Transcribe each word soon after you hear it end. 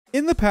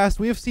In the past,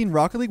 we have seen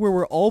Rocket League where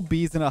we're all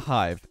bees in a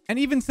hive. And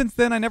even since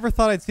then, I never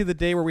thought I'd see the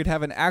day where we'd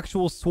have an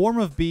actual swarm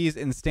of bees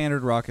in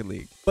standard Rocket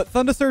League. But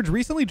Thundersurge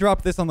recently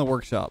dropped this on the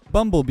workshop,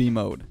 Bumblebee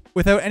mode.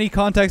 Without any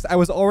context, I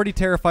was already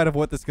terrified of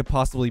what this could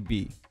possibly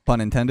be. Pun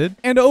intended.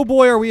 And oh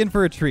boy, are we in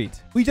for a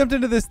treat. We jumped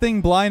into this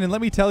thing blind, and let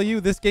me tell you,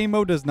 this game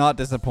mode does not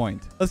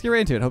disappoint. Let's get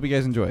right into it. Hope you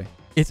guys enjoy.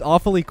 It's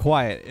awfully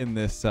quiet in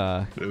this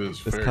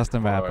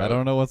custom map. I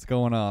don't know what's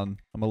going on.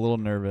 I'm a little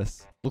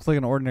nervous. Looks like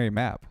an ordinary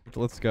map.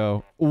 Let's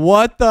go.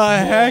 What the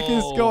heck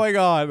is going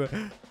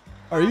on?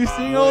 Are you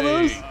seeing all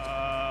those?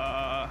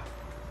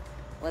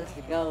 Let's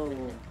go.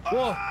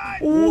 Whoa.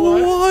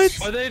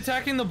 What? Are they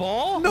attacking the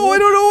ball? No, I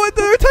don't know what.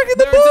 They're attacking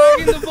the ball.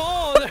 They're attacking the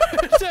ball.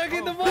 They're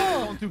attacking the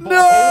ball.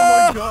 No.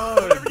 Oh my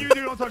god. Whatever you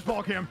do, don't touch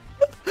ball cam.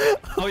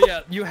 Oh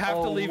yeah, you have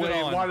to leave it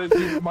on. Why did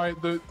you,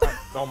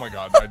 oh my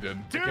god, I did.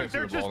 Dude,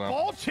 they're just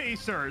ball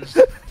chasers.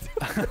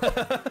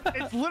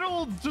 It's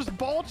literal just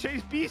ball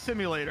chase bee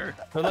simulator.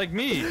 They're like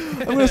me. I'm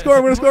gonna score.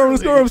 I'm scoring. I'm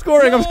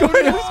scoring.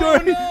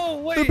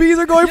 No, wait. The bees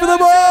are going for the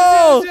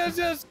ball.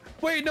 Yes.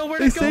 Wait, no,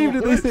 where'd it go?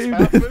 They saved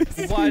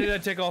it. Why did I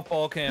take off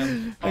ball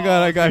cam?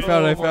 I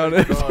found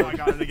it. Oh, I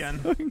got it again.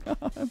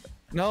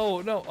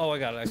 No. Oh, I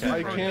got it.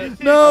 I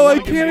can't. No, I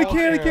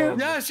can't.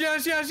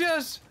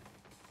 Yes.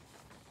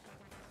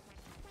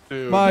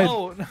 Dude. Mine.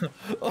 No,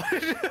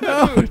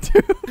 No,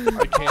 dude.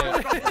 I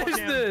can't. what is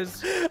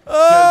this?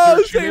 Oh,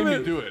 Yeah, save you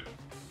it. do it.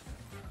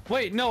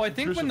 Wait, no, I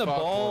think Here's when the some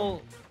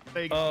ball,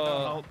 They-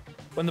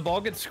 when the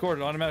ball gets scored,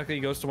 it automatically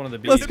goes to one of the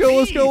bees. Let's go.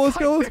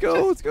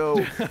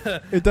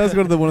 It does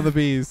go to one of the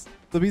bees.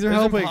 The bees are It's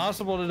helping.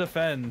 impossible to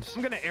defend.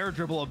 I'm gonna air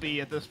dribble a bee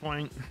at this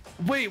point.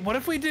 Wait, what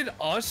if we did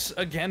us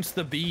against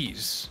the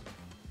bees?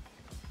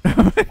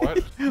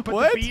 What? But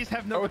What? the bees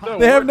have no. How would that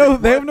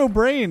They have work? no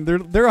brain.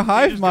 They're a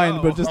hive just mind,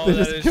 go. but just Oh, they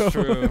that just go. is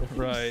true.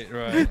 Right.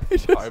 They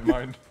just- I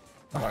mind.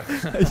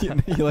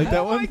 you like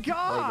that Oh my one?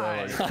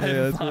 god! Yeah,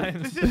 that's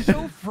Fine. This is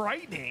so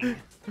frightening.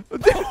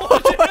 Wait,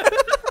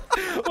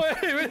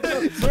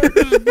 the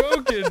server's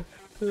broken.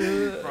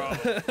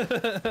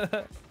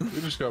 Bro.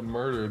 We just got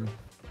murdered.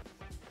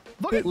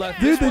 Look at Left,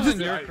 that. this they wasn't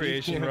just- your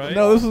creation, right?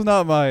 No, this was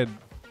not mine.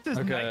 This is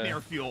Okay.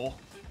 nightmare fuel.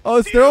 Oh,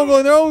 it's their own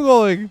going. Their own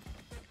going.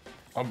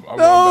 I'm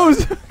No.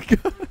 going back.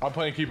 I'm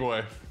playing keep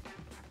away.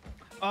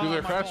 Oh, Dude,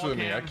 they're my faster ball than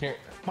me. cam. I can't.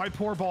 My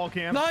poor ball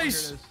cam.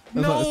 Nice. Here it is.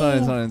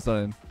 It's not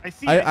in. I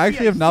see. I see,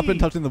 actually have not been see.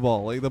 touching the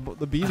ball. Like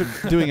the bees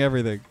are doing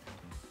everything.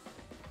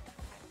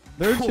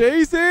 They're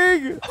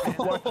chasing.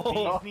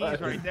 What?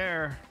 Knees right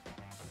there.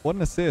 What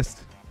an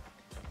assist.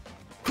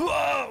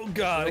 Oh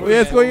god. Oh,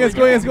 yeah, it's going. I'm The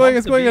bees,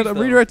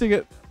 redirecting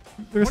it.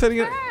 They're setting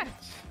it. That?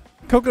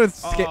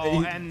 Coconut's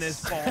Oh, and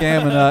this ball.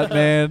 scamming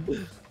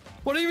man.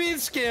 What do you mean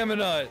scam a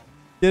nut?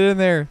 Get in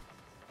there.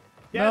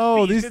 Yes,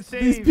 No, bees, these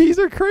good these save. bees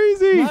are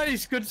crazy.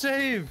 Nice, good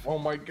save. Oh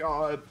my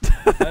god.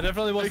 I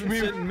definitely wasn't me.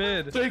 sitting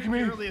mid. Take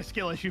me. Clearly a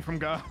skill issue from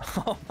Go.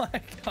 Oh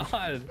my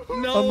god.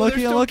 No, Unlucky, they're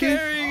still unlucky.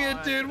 carrying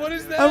it, dude. What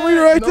is that? I'm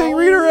redirecting. No.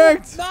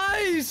 Redirect.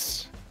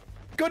 Nice.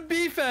 Good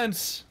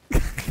defense.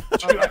 Dude,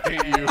 I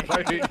hate you.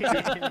 I hate you.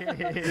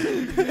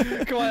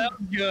 Come on, that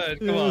was good.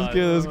 Come That was on.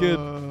 good. That was good.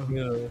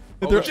 Yeah.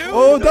 They're- Dude,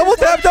 oh, double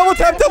tap. Oh, the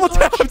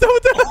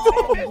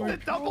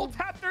double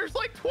tap. There's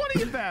like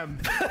 20 of them.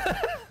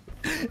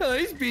 Oh,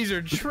 these bees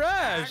are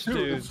trash, Dude,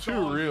 dude. it's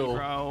too real.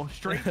 Bro,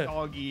 straight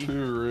doggy.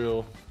 Too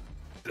real.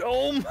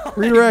 Oh my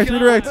Redirect.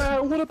 god. Redirect.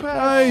 What a pass.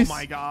 Nice. Oh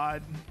my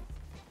god.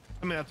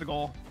 I mean, that's a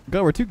goal.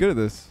 God, we're too good at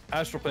this.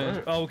 Astral pinch.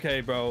 Right.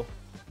 Okay, bro.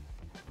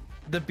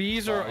 The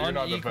bees are you're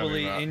not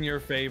unequally defending that. in your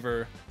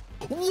favor.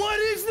 What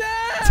is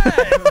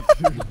that?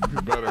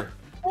 You better.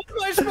 What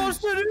am I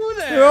supposed to do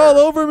there? They're all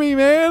over me,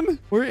 man.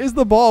 Where is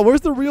the ball?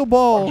 Where's the real I'm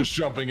ball? just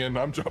jumping in.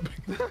 I'm jumping.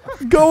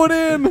 Going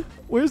in.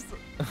 Where's the...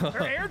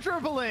 They're air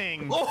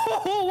dribbling.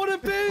 Oh, what a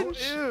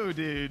pinch! Ew,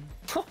 dude.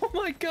 Oh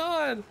my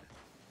god.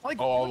 Like,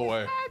 Oh, all the what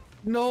way. is that?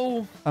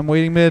 No. I'm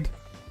waiting mid.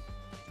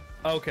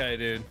 Okay,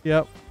 dude.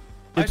 Yep.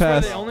 I Good swear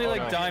pass. they only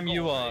like Oh, no. dime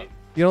you up.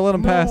 You gotta let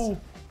him pass. No.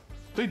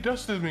 They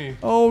dusted me.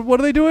 Oh, what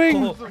are they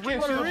doing? Oh, I can't what see a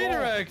the ball.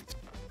 redirect.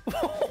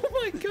 Oh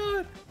my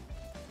god.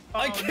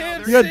 I no,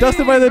 can't You got see.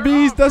 dusted by the They're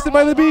bees. up, Dusted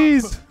they're by the all up.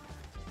 bees.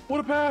 What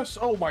a pass.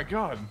 Oh my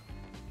god.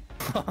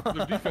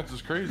 Their defense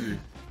is crazy.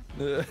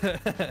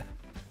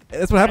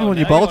 That's what happens when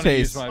you now ball wanna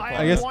use chase. my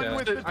I I guess- won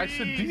with the I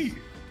said bees. D.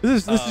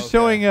 This Oh, is okay.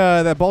 showing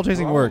that ball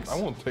chasing works. I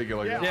won't take it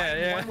like that. Yeah,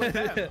 Yeah, I'm one with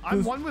yeah. them.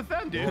 I'm one with them,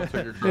 I won't dude.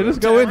 take your Yeah, credit.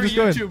 just go in. Every Just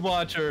go in. YouTube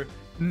watcher,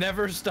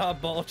 never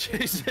stop ball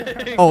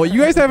chasing. Oh,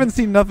 you guys haven't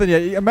seen nothing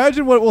yet.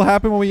 Imagine what will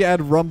happen when we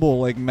add Rumble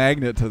like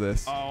magnet to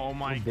this. Oh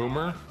my god.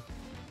 Boomer.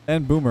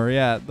 And Boomer,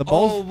 yeah. The Oh,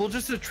 balls. we'll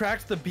just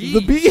attract the bees.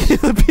 The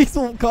bees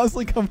will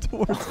constantly come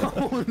towards us.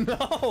 Oh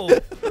no.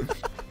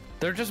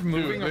 They're just Dude,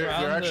 moving they're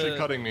around. actually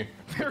cutting me.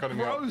 They're They're cutting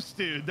me out. gross,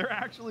 dude. They're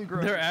actually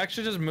gross. They're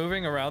actually just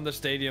moving around the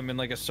stadium in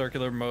like a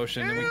circular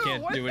motion, and we Ew,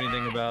 can't what's do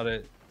anything that? about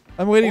it.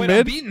 I'm Oh, waiting wait, I'm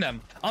mid. beating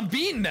them. I'm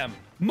beating them.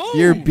 Move.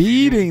 You're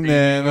beating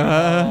them.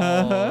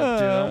 Oh,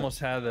 dude, I almost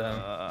had them.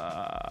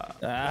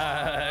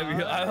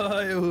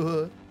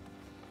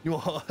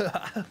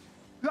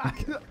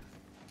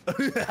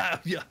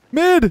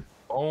 Mid.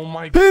 Oh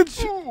my god.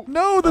 Pitch! Ooh.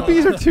 No, the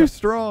bees are too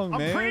strong, I'm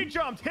man.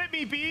 pre-jumped. Hit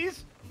me,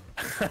 bees.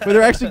 But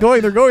they're actually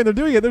going. They're going. They're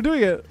doing it. They're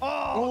doing it.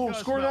 Oh, Oh,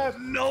 score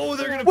that. No,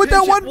 they're gonna. What pitch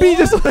that it. one bee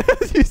just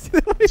you see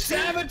that one?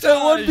 Sabotage.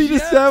 That one bee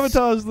just yes.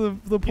 sabotaged the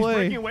He's breaking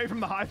play. away from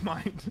the hive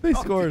mind. They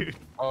Oh, scored. dude.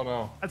 Oh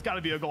no. That's got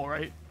to be a goal,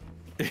 right?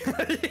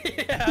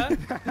 Yeah.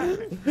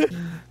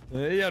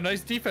 Yeah,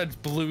 nice defense,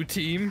 blue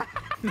team.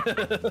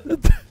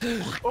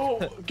 Oh,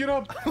 get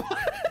up.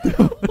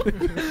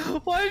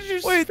 Why did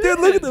you Wait, spin dude,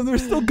 look at it? them. They're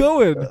still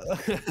going.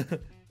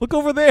 Look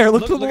over there.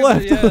 Look to the at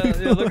left. yeah, Look to yeah,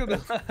 the look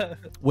left. at the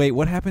Wait,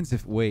 what happens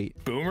if?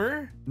 Wait.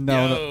 Boomer?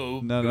 No,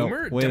 Yo, no,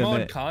 Boomer? wait a Demo on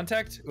minute.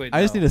 contact? Wait,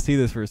 I just no. need to see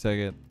this for a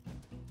second.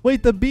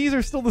 Wait, the bees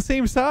are still the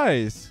same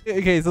size.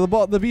 Okay, so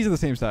the bees are the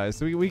same size.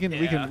 So we can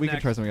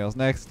next. try something else.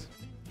 Next.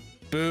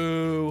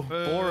 Boo.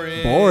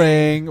 Boring.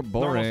 Boring. Normal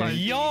Boring. size.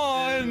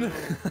 Yawn.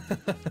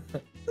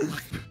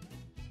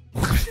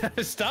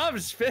 Stop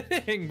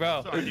spinning,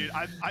 bro. Sorry, dude.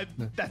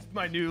 That's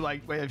my new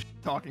like way of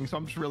talking, so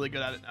I'm just really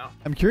good at it now.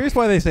 I'm curious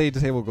why they say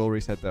disable goal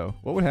reset though.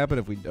 What would happen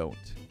if we don't?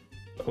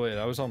 Wait,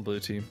 I was on blue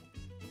team.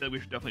 That we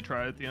should definitely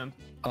try it at the end.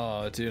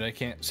 Oh, dude, I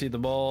can't see the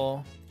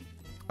ball.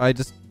 I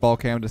just ball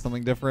cam to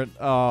something different.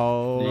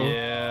 Oh.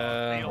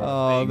 Yeah.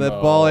 Oh, that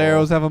ball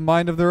arrows have a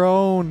mind of their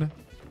own.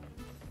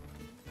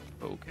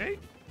 Okay.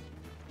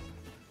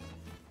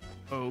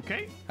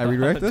 Okay. I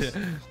redirect this.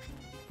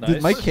 Nice.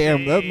 Dude, my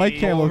cam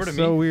Over looks to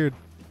so me. weird.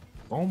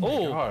 Oh my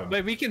Oh, god.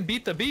 wait, we can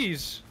beat the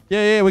bees.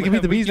 Yeah, we can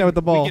beat the bees now with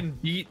the ball. We can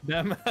beat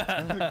them.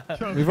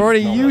 We've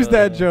already No, used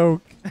that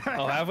joke.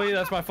 Oh, have we?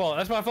 That's my fault.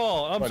 That's my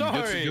fault. I'm Come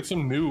on, sorry. Get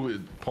some new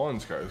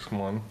puns, guys.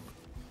 Come on.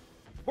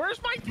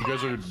 Where's my You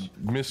guys are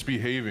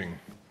misbehaving.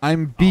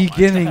 I'm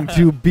beginning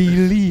to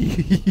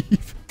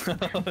believe.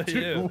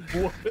 Ew.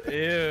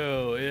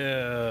 Ew.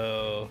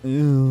 Ew.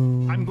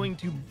 Ew. I'm going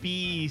to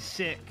be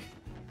sick.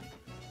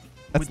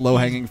 That's with low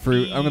hanging these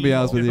fruit. I'm gonna be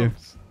honest with you.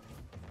 bees.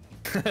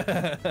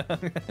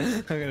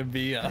 I'm gonna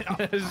be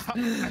honest.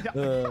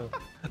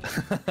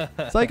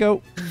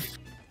 Psycho.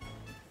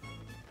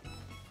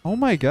 Oh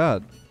my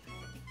god.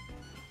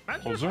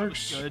 Imagine if Oh, I was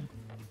Zerks. good.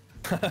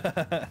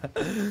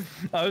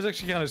 I was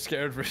actually kind of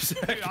scared for a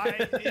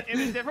second. Dude, in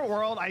a different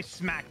world, I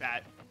smack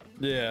that.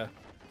 Yeah.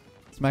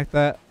 Smack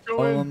that.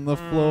 All on the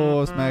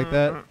floor. Smack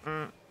that.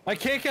 I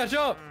can't catch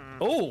up.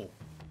 Oh.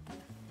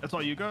 That's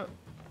all you got?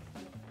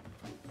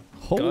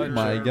 Oh Gun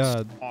my insurance.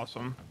 god.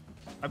 Awesome.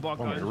 I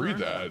blocked Oh, that. read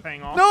that.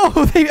 Paying off.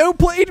 No, they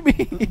outplayed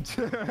me.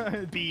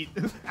 Beat.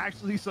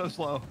 Actually so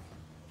slow.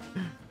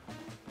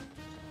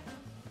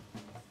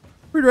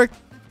 Redirect.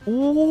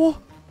 Oh.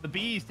 The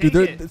bees, take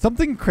Dude, it.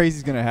 something crazy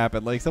is gonna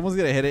happen. Like someone's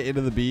gonna hit it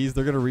into the bees.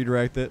 They're gonna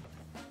redirect it.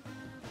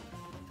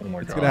 Oh my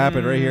It's god. gonna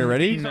happen right here.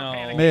 Ready? Bees No. are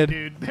panicking, Mid.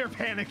 dude. They're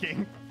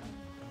panicking.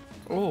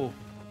 Oh.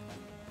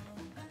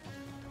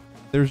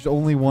 There's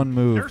only one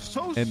move, They're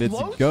so and it's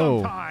slow go.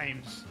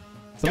 sometimes.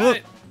 Some Got of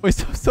it. them, wait,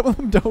 so some of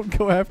them don't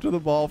go after the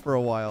ball for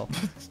a while.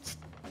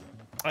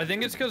 I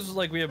think it's because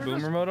like we have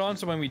boomer mode on,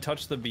 so when we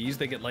touch the bees,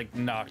 they get like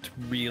knocked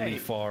really Hey.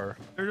 far.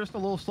 They're just a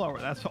little slower,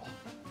 that's all.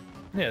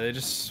 Yeah, they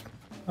just.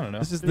 I don't know.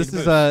 This is Need this a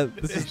is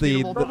boost. this is They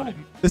need the, a little the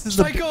time. this is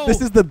the Psycho!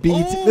 this is the B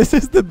Oh! this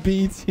is the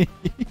B team.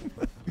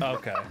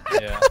 Okay.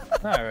 Yeah.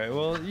 All right.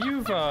 Well,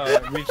 you've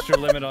reached your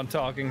limit on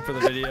talking for the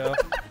video.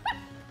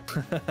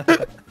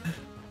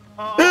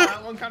 Oh,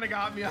 that one kind of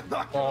got me. I'm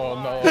not gonna Oh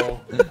lie.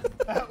 no.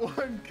 That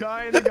one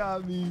kind of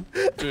got me.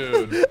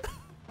 Dude.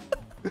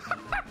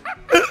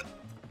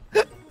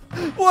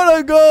 What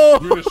a goal!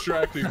 You're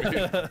distracting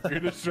me. You're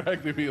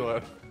distracting me,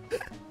 Leth.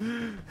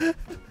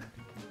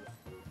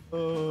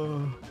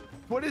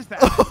 What is that?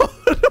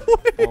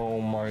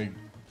 Oh my.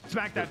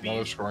 Smack that Another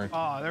beat. scoring.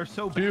 Oh, they're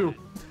so bad. Dude.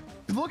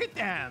 Look at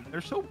them.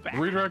 They're so bad.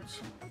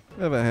 Redirect.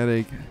 I have a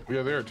headache.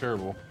 Yeah, they're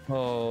terrible.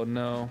 Oh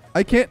no.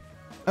 I can't.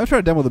 I'm trying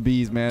to demo the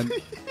bees, man.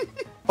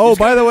 Oh, Just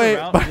by gotta the move way,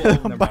 around. by, Whoa,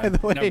 never by mind.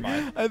 the way, Never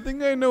mind. I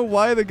think I know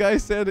why the guy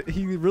said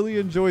he really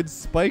enjoyed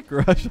Spike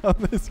Rush on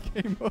this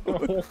game mode.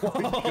 Oh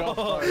my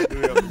god. We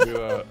have to do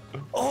that.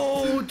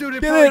 Oh, dude,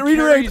 it Get probably it,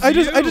 redirect.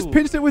 carries I just you.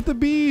 pinched it with the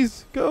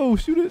bees. Go,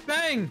 shoot it.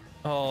 Bang.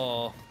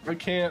 Oh. I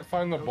can't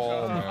find the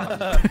ball,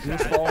 man. I'm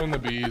just following the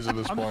bees at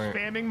this I'm point.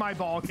 spamming my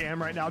ball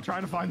cam right now,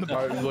 trying to find the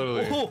I ball.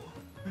 literally. Oh.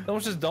 That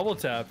was just double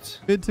tapped.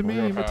 Mid to We're me,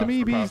 gonna mid pass. to me,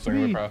 We're bees to passing.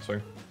 me. We're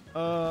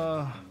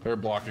passing. They're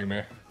blocking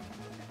me.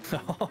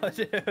 Oh,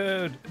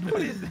 dude.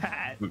 What is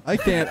that? I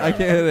can't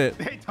hit it.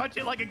 They touch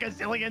it like a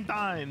gazillion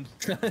times.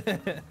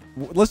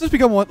 Let's just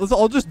become one. Let's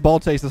all just ball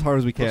chase as hard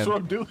as we That's what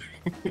can. I'm doing.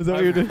 Is that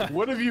what you're doing?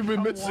 What have you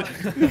been missing?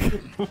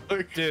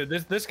 Like, Dude,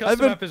 this I've custom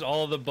been- map is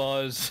all the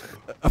buzz.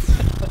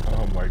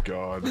 oh my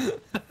god.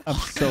 I'm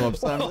so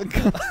upset.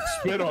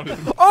 Spit on it.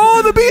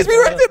 Oh, the bees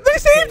redirected. They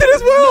saved it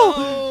as well.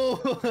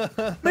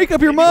 Oh. Make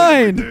up your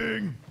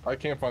mind. I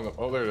can't find the.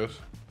 Oh, there it is.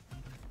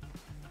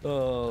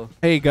 Oh.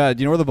 Hey, God,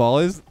 you know where the ball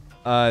is?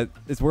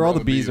 It's where all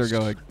the bees are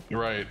going.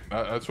 You're right.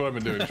 That's what I've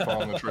been doing. Just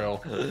following the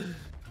trail.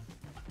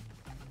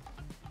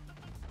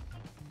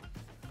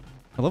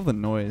 I love the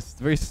noise. It's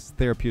very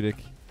therapeutic.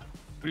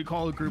 What do you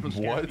call a group of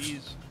scared What?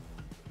 bees?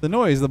 The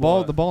noise, the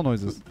ball What?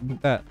 noises.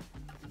 That.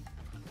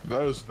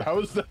 How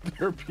is that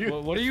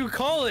therapeutic? What do you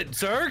call it,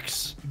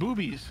 Zerks?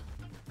 Boobies.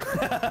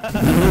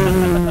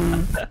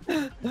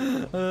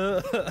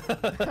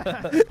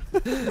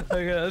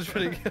 Okay, that's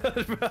pretty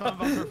good, bro. Some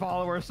of us are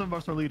followers, some of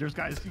us are leaders,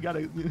 guys. You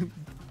gotta.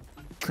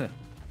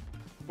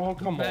 Oh,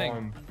 come Bang.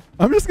 on.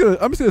 I'm just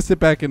gonna sit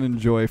back and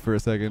enjoy for a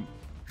second.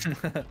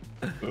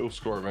 It'll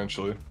score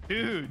eventually.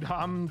 Dude,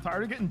 I'm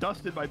tired of getting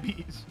dusted by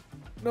bees.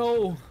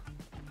 No.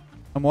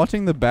 I'm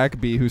watching the back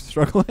bee who's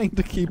struggling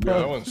to keep Yeah,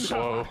 that up. one's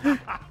slow.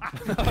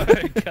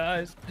 Alright,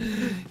 guys.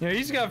 You know,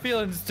 he's got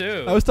feelings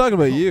too. I was talking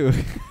about you.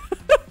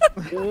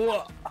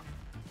 Wha-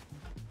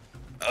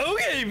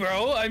 Okay,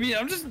 bro. I mean,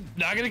 I'm just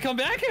not gonna come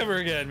back ever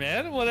again,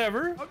 man.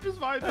 Whatever. I'm just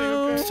fighting.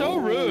 Oh. Okay? So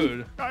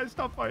rude. Guys,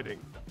 stop fighting.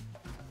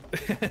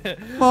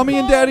 Mommy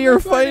and Daddy are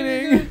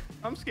fighting.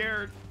 I'm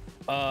scared.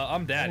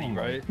 I'm daddy,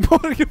 right?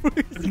 What are you- I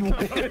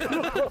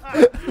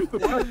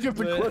get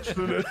the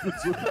question.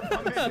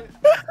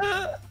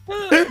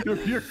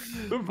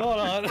 Hold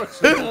on. It's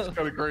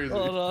kind of crazy.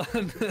 Hold on.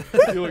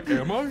 You're like,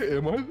 am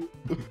I?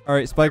 All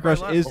right, Spike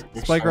Rush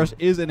left.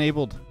 is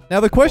enabled. Now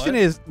the question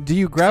What? is, do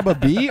you grab a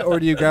bee or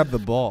do you grab the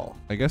ball?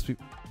 I guess we.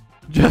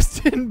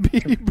 Justin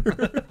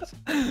Bieber.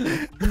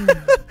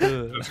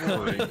 That's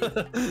great.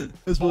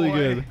 That's really Boy.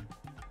 good.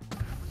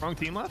 Wrong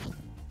team left?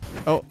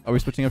 Oh, are we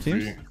switching up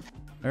teams? Three.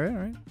 All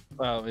right.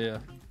 Oh yeah.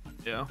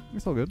 Yeah.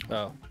 It's all good.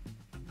 Oh.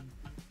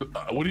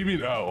 What do you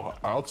mean? Oh,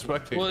 I'll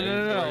spectate. Well, you.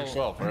 no.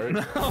 Yourself, right? No.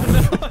 I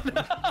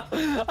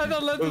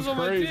thought Leth was That's on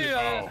my crazy. team.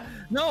 Oh.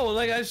 No,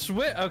 like I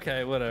swear.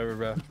 Okay, whatever,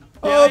 bro.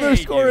 Oh, I they're hate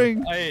you.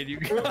 scoring. I hate you.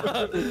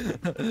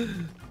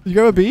 You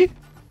grab a bee?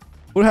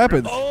 What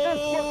happens?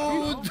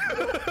 Oh,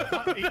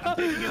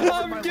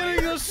 I'm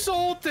getting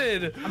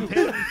assaulted. I'm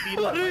taking these bees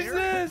What out is later.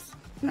 this?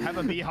 I have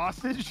a bee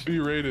hostage. Be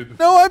rated.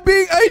 No,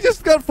 I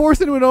just got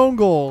forced into an own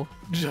goal.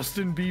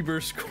 Justin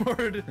Bieber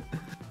scored.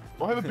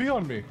 Why have a bee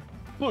on me?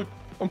 Look,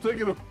 I'm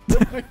taking a.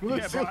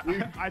 Yeah, bro,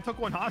 I took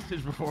one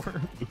hostage before.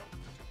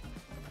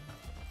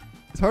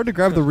 It's hard to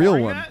grab the real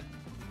Scoring one. that?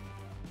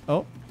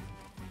 Oh,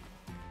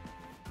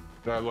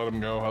 I let him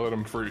go. I let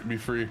him be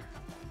free.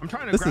 I'm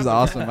trying to this grab is the-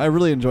 awesome. I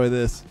really enjoy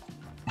this.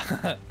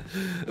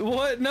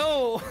 What?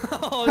 No.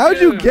 Oh, How'd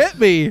you dude. get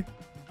me?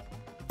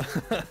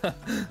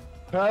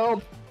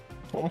 Help!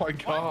 Oh my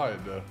god.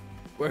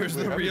 Where's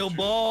Wait, the how did real you-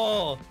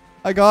 ball?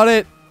 I got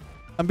it.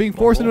 I'm being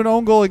forced into an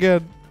own goal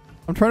again.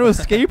 I'm trying to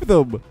escape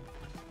them.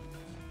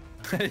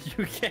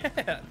 You can't.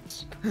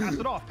 Pass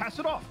it off. Pass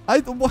it off. I.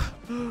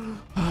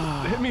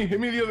 Hit me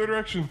the other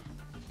direction.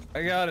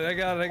 I got it. I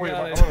got it. I Wait,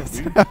 got I it. want It's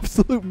to an be.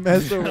 absolute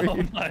mess over Oh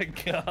here. my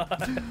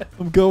god.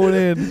 I'm going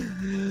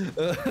in.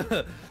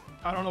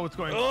 I don't know what's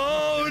going on.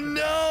 Oh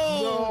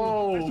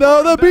no. No.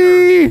 No, the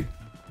bee.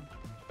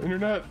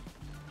 Internet.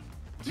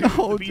 Dude,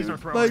 No, the bees are dude,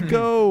 throwing. let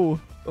go.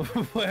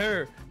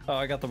 Where? Oh,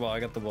 I got the ball. I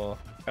got the ball.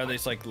 Are they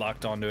just like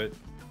locked onto it?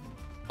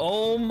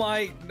 Oh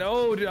my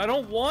no, dude! I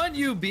don't want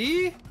you,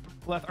 B.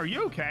 Leth, are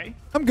you okay?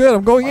 I'm good.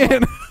 I'm going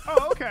in.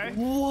 Oh, okay.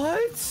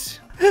 What?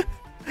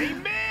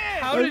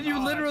 Amen. How did you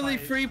Oh, literally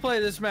that's free play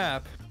this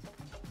map?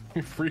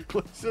 Free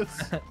places.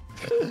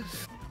 You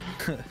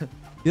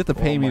have to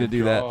pay Oh me my to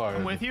do that. God.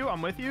 I'm with you.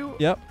 I'm with you.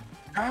 Yep.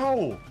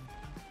 Ow.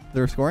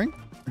 They're scoring?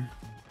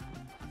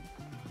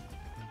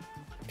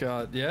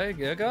 God, yeah,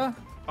 yeah.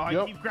 I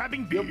Yep. keep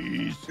grabbing Yep.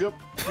 bees. Yep.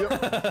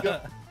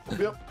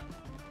 Yep.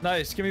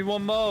 Nice. Give me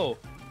one mo.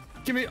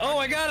 Give me. Oh,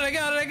 I got it. I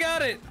got it. I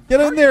got it.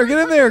 Get in there. Get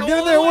in there. Get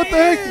in there. All What the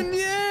way heck? in,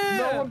 Yeah.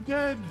 No, I'm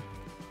dead.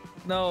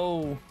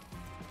 No.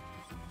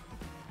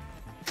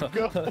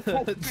 Go.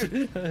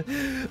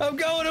 I'm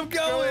going. I'm going.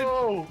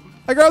 Go.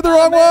 I grabbed the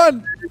wrong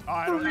one.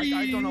 I don't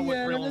know what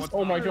real and what's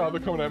Oh my not. god, they're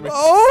coming at me.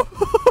 Oh.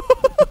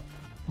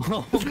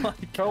 Oh my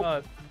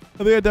god.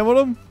 I think I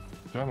demoed him.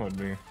 Download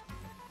me.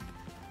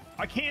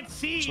 I can't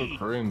see. So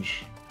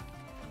cringe.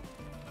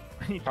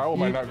 I need How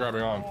am I not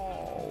grabbing on?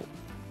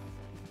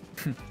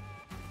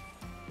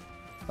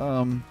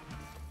 Oh.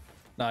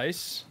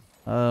 Nice.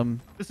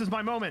 This is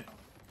my moment.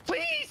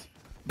 Please.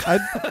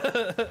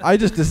 I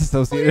just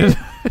disassociated.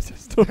 I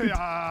just don't.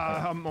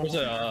 I'm What's almost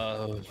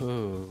it?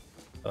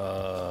 there.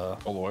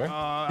 All the way? You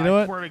know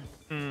I what? swear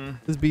to-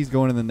 This bee's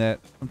going in the net.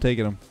 I'm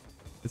taking him.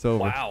 It's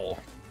over. Wow.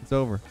 It's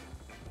over.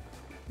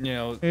 You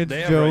know, It's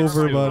they have Joe rights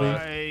over, to, buddy.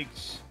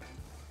 Yikes.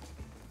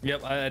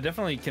 Yep, I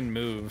definitely can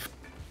move.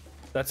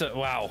 That's it.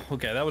 Wow.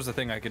 Okay, that was the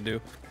thing I could do.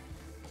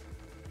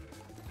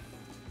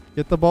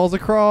 Get the balls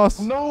across.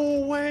 No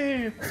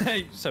way!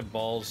 You said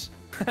balls.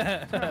 All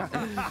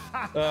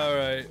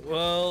right.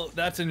 Well,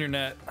 that's in your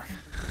net.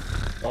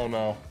 Oh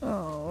no.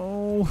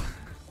 Oh.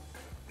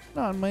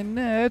 Not in my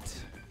net.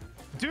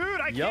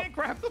 Dude, I Yep. can't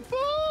grab the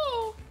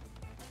ball.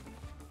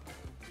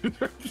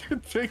 They're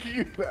taking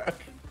you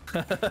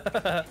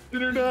back.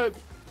 Internet.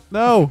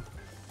 No.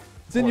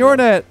 It's in Oh, your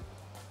no. net.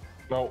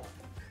 No.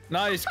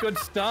 Nice. Good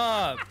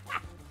stop.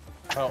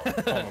 Oh, oh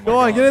my Go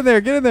on. God. Get in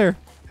there. Get in there.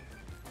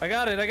 I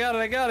got it. I got it.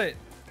 I got it.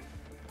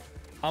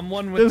 I'm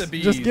one with the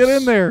bees. Just get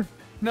in there.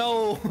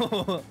 No.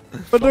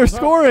 But they're Thumbs up.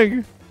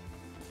 scoring.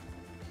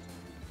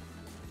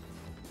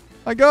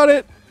 I got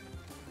it.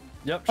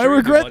 Yep. I sure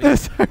you do, regret buddy.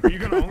 this. Are you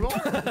gonna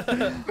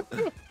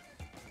uncle?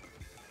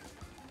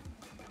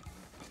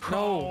 No.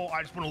 Oh,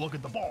 I just want to look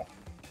at the ball.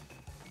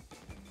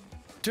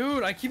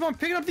 Dude, I keep on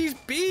picking up these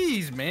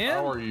bees, man.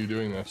 How are you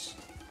doing this?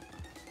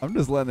 I'm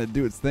just letting it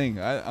do its thing.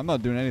 I'm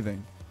not doing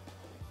anything.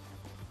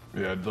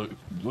 Yeah,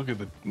 look at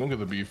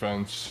the bee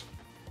fence.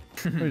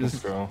 Let me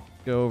just Go.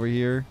 go over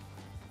here.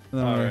 And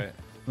then, All I'm right.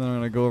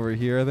 gonna go over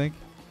here, I think.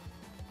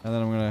 And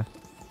then I'm gonna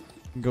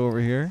go over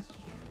here.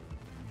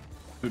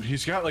 Dude,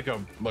 he's got like a A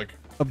it's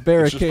just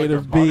barricade like a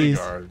of bees.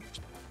 bodyguard.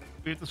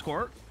 We have to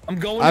score. I'm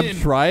going I'm in.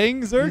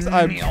 trying, Zerx.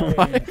 I'm No.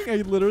 trying.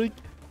 I literally.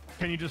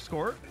 Can you just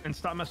score and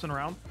stop messing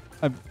around?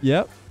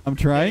 Yep. I'm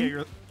trying.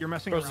 Yeah, you're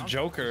messing Where's around. the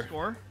Joker?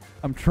 Score.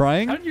 I'm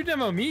trying. How did you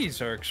demo me,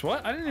 Zerx?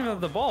 What? I didn't even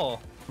have the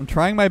ball. I'm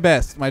trying my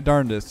best, my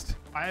darndest.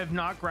 I have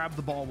not grabbed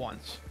the ball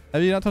once.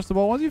 Have you not touched the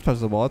ball once? You've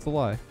touched the ball. That's a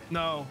lie.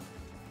 No.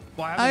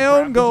 Well, I haven't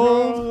own grabbed the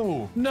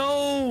goal.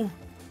 No. No.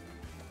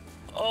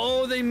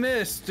 Oh, they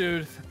missed,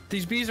 dude.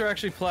 These bees are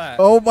actually plat.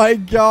 Oh my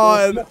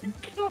god.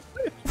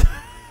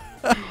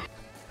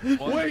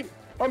 Wait,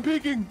 I'm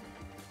peeking.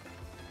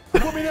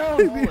 Put me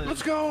down.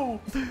 Let's go.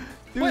 Dude,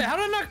 Wait, how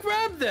did I not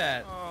grab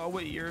that? Oh,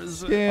 what year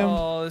is it? scammed.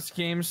 Oh, this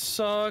game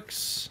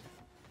sucks.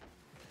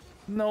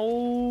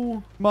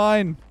 No.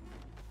 Mine.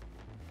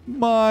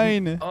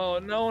 Mine. Oh,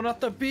 no,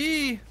 not the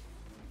bee.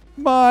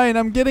 Mine.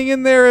 I'm getting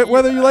in there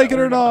whether you like it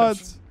or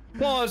not.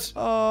 Pause.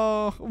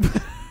 Oh.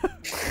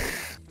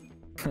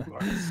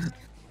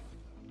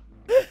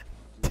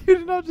 Dude,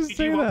 did not just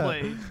say GG, well that.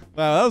 played.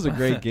 Wow, that was a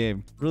great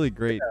game. Really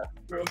great.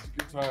 Good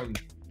time.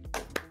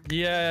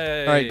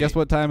 Yay. All right, guess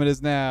what time it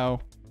is now?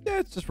 Yeah,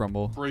 it's just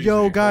Rumble. Crazy.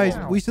 Yo, guys,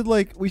 Wow. we should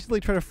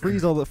try to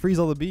freeze all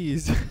the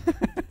bees.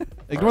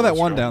 Ignore Alright, that let's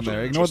one go. down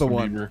there. Ignore the Justin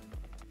one. Bieber.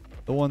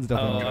 The one's Oh,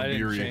 definitely. I didn't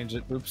Beery. change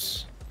it.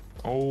 Oops.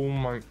 Oh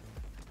my.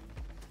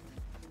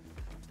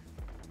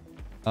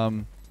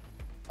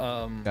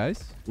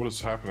 Guys. What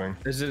is happening?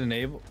 Is it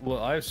enabled? Well,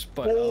 I've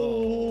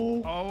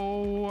Oh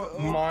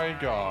My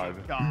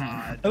God.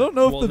 God. I don't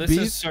know Well, if the this is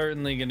bees.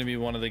 certainly going to be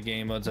one of the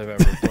game modes I've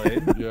ever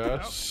played.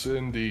 Yes,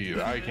 indeed.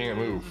 I can't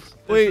move.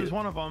 Wait. This is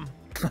one of them.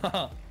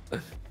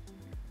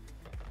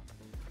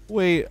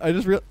 Wait, I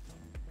just real.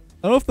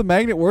 I don't know if the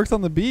magnet works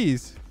on the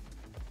bees.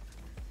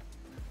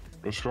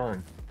 We're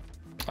scoring.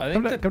 I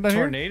think Come the down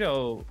here.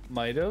 tornado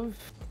might have.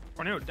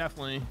 Tornado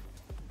definitely.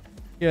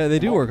 Yeah, they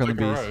do Come work on the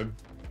take a bees. ride.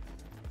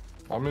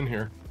 I'm in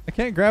here. I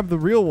can't grab the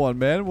real one,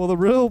 man. Well, the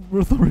real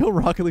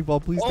Rocket League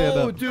ball, please stand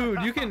Oh, up. dude,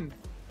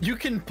 you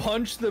can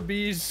punch the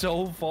bees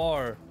so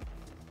far.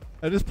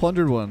 I just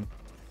plundered one.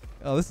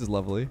 Oh, this is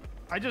lovely.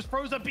 I just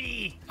froze a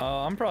bee.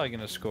 I'm probably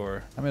gonna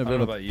score. I'm in a I bit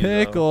don't of know a about you,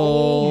 though. pickle.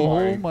 Oh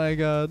Oh my- my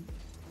god.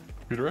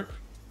 Peter Rick?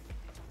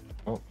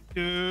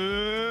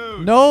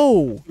 Dude.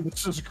 No!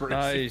 This is crazy.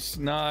 Nice,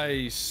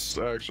 nice. It's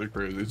actually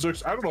crazy.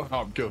 Zux, I don't know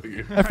how I'm killing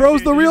you. I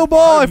froze the real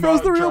ball. I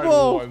froze the real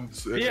ball.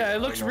 Yeah,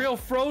 it looks real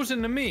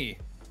frozen to me.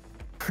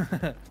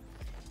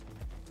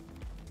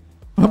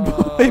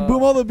 Hey,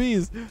 boom all the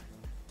bees.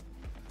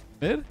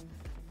 Mid?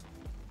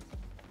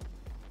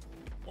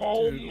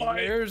 Oh Dude, my.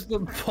 where's the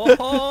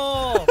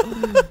ball?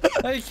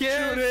 I can't Shoot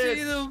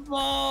see it. the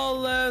ball,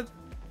 Leth.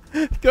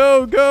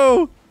 Go,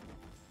 go.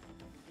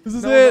 This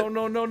is No, it.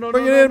 no, no, no, no,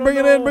 Bring no, it no, in, no, bring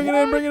it no. in, bring it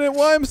in, bring it in.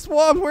 Why I'm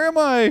swapped? Where am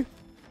I?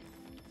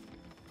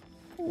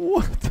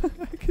 What the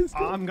heck is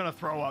going on? I'm gonna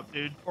throw up,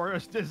 dude. Or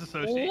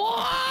disassociate.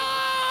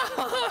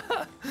 What?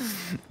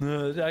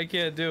 I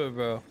can't do it,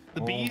 bro.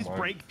 The Oh bees my.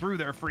 break through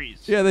their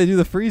freeze. Yeah, they do.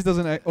 The freeze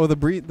doesn't. Oh, the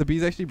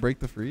bees actually break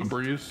the freeze.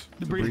 Breeze.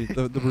 The The breeze. breeze.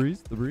 The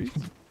breeze. The breeze.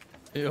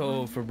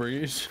 Yo,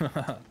 Febreze.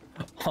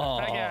 Aw.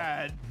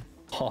 Bad.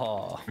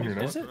 Aw. You're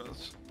not? Is it?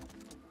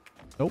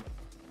 Nope.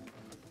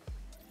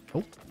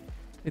 Nope.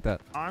 Hate that.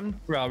 I'm.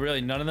 Bro,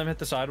 really? None of them hit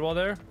the sidewall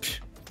there? Psh,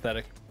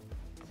 pathetic.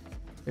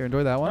 Here,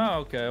 enjoy that one. Oh,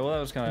 okay. Well, that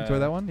was kind of. Enjoy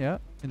that one. Yeah.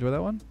 Enjoy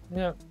that one.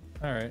 Yeah.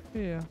 All right.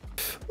 Yeah.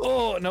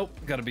 Oh, nope.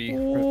 Gotta be.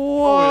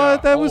 What? yeah,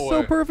 That all was the so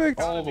way. perfect.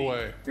 All the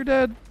way. You're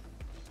dead.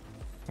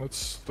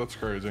 That's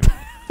crazy.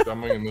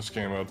 I'm in this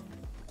game out.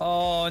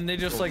 Oh, and they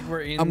just like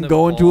were in I'm the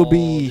going to a ball,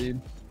 bee.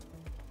 dude.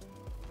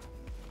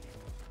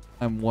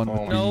 I'm one Oh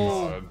with my bees.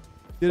 No. God.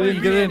 Get What in,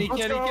 do get you in. mean? He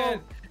Let's can't, he go.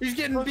 can't. He's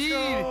getting Let's beat. go.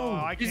 Oh,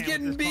 I He's can't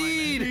getting with this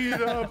beat.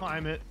 climate.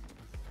 Climate.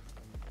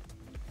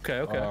 Okay,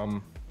 okay.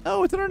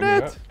 Oh, it's yeah.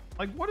 internet.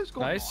 Like, what is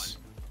going Nice.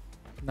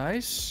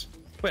 Nice.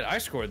 Wait, I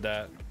scored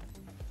that.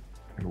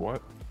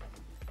 What?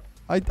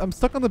 I'm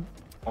stuck on the.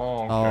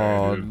 Oh,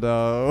 Oh okay, dude.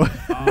 no.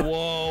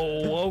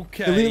 Whoa,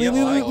 okay. Leave it, yo,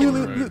 leave I it, leave it, can-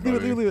 leave it, leave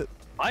it, leave it, leave it.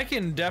 I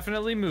can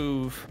definitely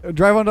move.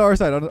 Drive onto our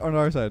side. On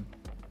our side.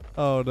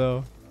 Oh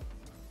no.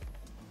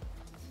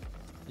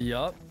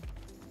 Yup.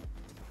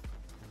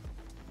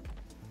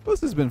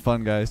 This has been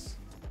fun, guys.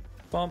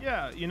 Bump. on?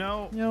 Yeah, you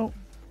know, You know,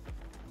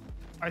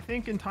 I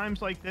think in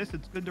times like this,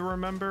 it's good to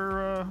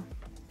remember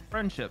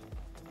friendship.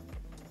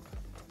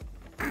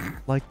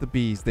 like the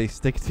bees, they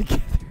stick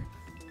together.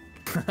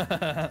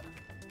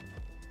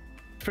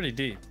 Pretty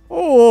deep.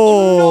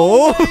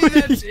 Oh, No way,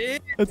 that's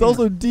it. it's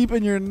also deep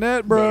in your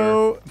net,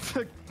 bro.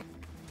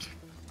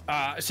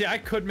 See, I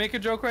could make a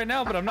joke right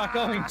now, but I'm not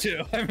going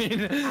to. I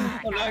mean,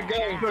 I'm not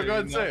going to. No, go ahead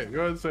and say it. Go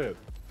ahead and say it.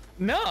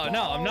 No,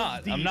 I'm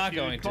not. Deep, I'm not dude.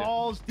 going to.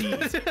 Balls deep.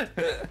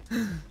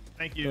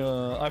 Thank you.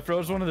 I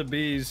froze one of the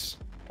bees.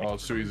 Oh,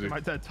 it's too easy. My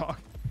TED talk.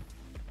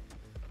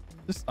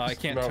 I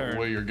can't Not turn. the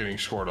way you're getting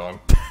scored on.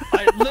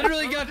 I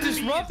literally got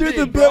disrupted. Dude,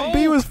 the bro.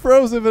 bee was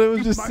frozen, but it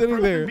was just My sitting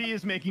frozen there. bee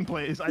is making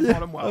plays. I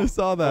taught him well. I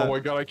saw that. Oh my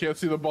god, I can't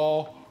see the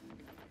ball.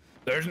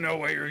 There's no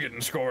way you're getting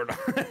scored on.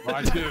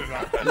 I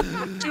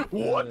did.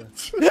 What?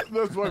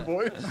 That's my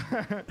voice.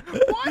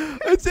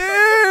 It's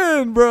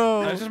in,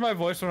 bro. That's just my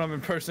voice when I'm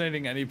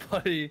impersonating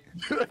anybody.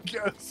 I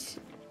guess.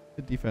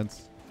 Good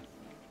defense.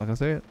 Not gonna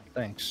say it.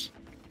 Thanks.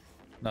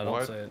 No, don't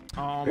What? say it.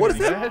 Oh What my is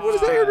that? God. What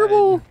is that air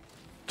dribble?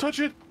 Touch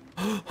it.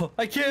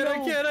 I can't.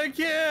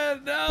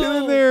 No. Get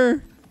in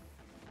there.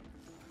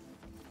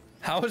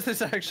 How is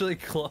this actually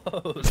closed?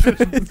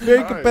 It's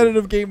very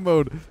competitive game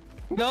mode.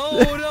 No.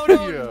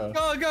 Yeah.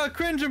 Oh god,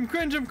 cringe him.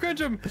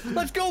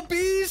 Let's go,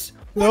 bees.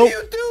 Nope.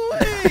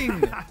 What are you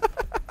doing?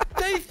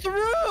 They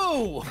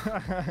threw.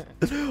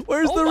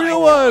 Where's Oh the my real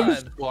God. one?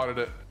 Spotted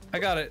it. I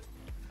got it.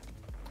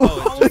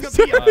 Following a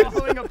bee. I'm Nice.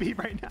 following a bee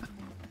right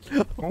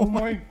now. Oh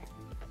my.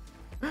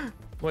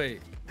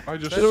 Wait. I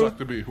just Hello?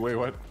 sucked a bee. Wait,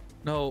 what?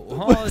 No.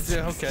 Oh,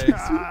 okay.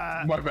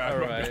 My bad. All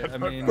my right. bad, I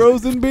my mean, bad.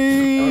 Frozen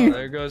bee.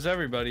 there goes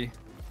everybody.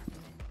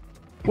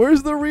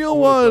 Where's the real Oh,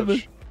 one?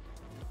 touch.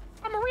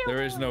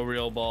 There is no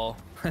real ball.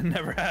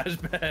 Never has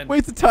been. Wait,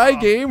 it's a tie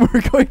game.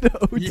 We're going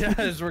to OT.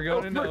 Yes, we're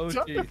going into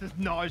OT. This is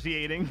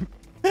nauseating.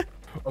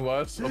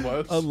 Unless.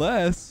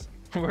 Unless.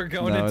 We're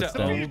going No, into it's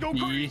not. Bees go OT.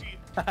 crazy.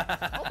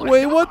 Oh my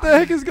Wait, what the God.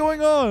 heck is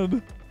going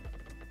on?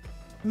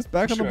 Just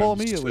back on the Should ball I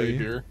stay immediately.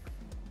 Here.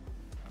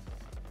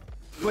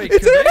 Wait,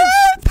 It's could in they?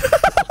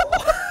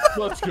 it!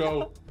 Let's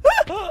go.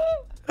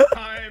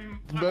 I'm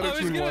Better I was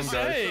between gonna one guy.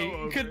 say, So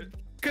over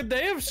could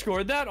they have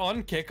scored that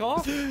on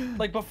kickoff,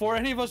 like before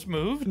any of us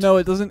moved? No,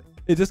 it doesn't.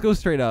 It just goes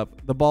straight up.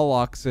 The ball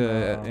locks in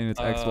its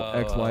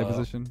XY Oh.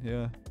 position.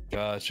 Yeah.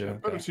 Gotcha.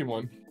 Better team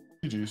one.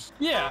 GG's.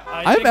 Yeah,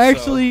 I'm think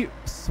actually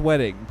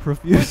sweating So.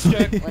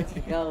 profusely. Let's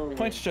go.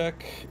 Points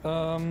check.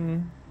 Yeah,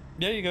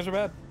 you guys are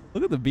bad.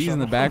 Look at the bees in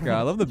the background.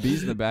 I love the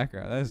bees in the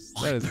background.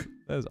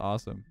 That is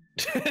awesome.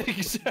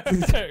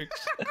 Xerx.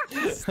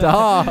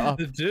 Stop.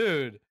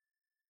 Dude.